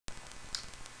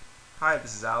Hi,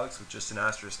 this is Alex with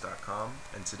justinasterisk.com,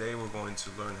 and today we're going to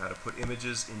learn how to put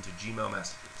images into Gmail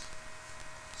messages.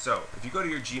 So, if you go to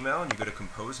your Gmail and you go to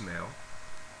Compose Mail,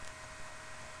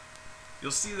 you'll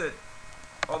see that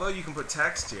although you can put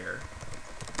text here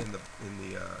in the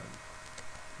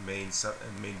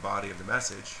main body of the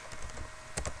message,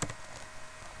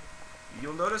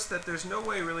 you'll notice that there's no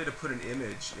way really to put an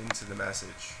image into the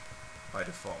message by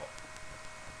default.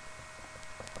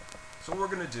 So what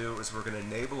we're going to do is we're going to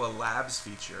enable a Labs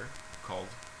feature called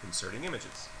Inserting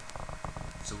Images.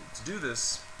 So to do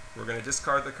this, we're going to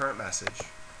discard the current message,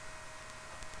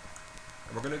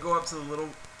 and we're going to go up to the little,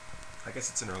 I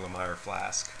guess it's an Erlenmeyer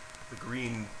flask, the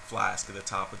green flask at the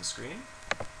top of the screen,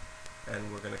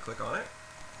 and we're going to click on it.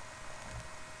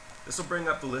 This will bring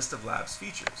up the list of Labs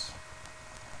features.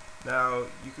 Now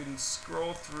you can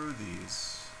scroll through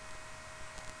these.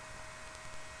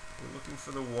 We're looking for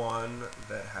the one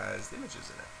that has the images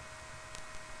in it.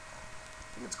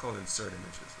 I think it's called Insert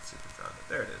Images. Let's see if we found it.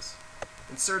 There it is.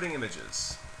 Inserting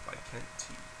Images by Kent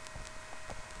T.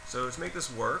 So to make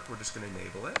this work, we're just going to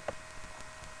enable it.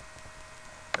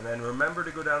 And then remember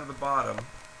to go down to the bottom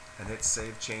and hit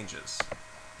Save Changes.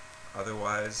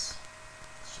 Otherwise,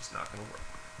 it's just not going to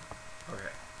work.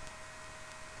 Okay.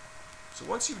 So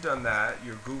once you've done that,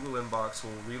 your Google inbox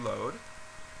will reload.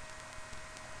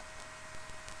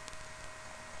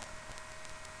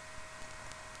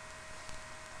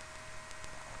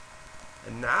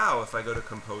 And now, if I go to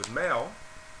Compose Mail,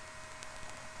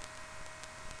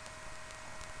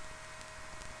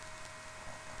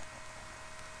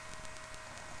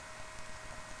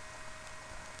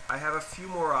 I have a few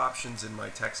more options in my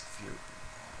text view,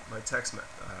 my text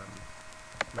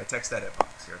edit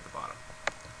box here at the bottom.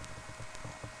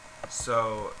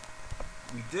 So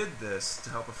we did this to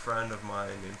help a friend of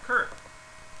mine named Kurt.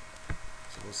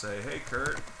 So we'll say, hey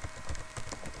Kurt,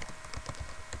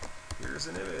 here's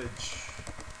an image.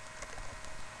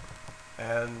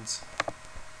 And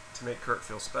to make Kurt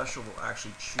feel special, we'll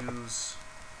actually choose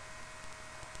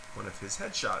one of his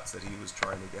headshots that he was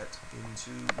trying to get into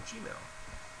Gmail.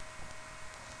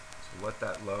 So let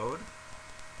that load.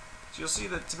 So you'll see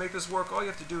that to make this work, all you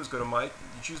have to do is go to you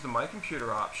choose the My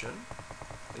Computer option,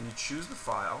 then you choose the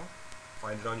file,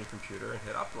 find it on your computer, and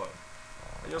hit Upload.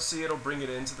 And you'll see it'll bring it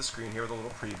into the screen here with a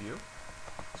little preview.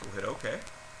 So we'll hit OK.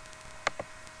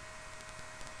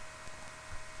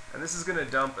 And this is going to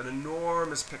dump an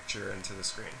enormous picture into the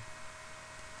screen.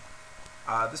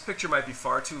 This picture might be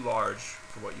far too large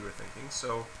for what you were thinking,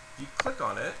 so if you click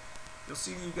on it, you'll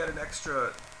see you get an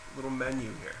extra little menu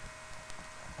here.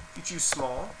 If you choose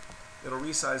small, it'll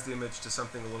resize the image to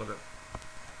something a little bit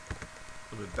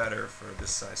better for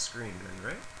this size screen,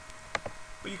 right?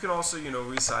 But you can also,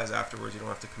 resize afterwards. You don't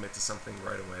have to commit to something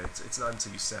right away. It's not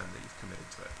until you send that you've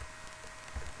committed to it.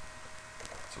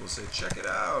 So we'll say, check it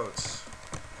out.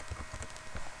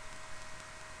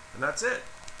 And that's it.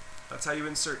 That's how you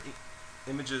insert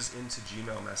images into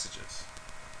Gmail messages.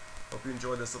 Hope you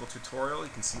enjoyed this little tutorial. You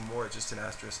can see more at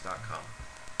justinasterisk.com.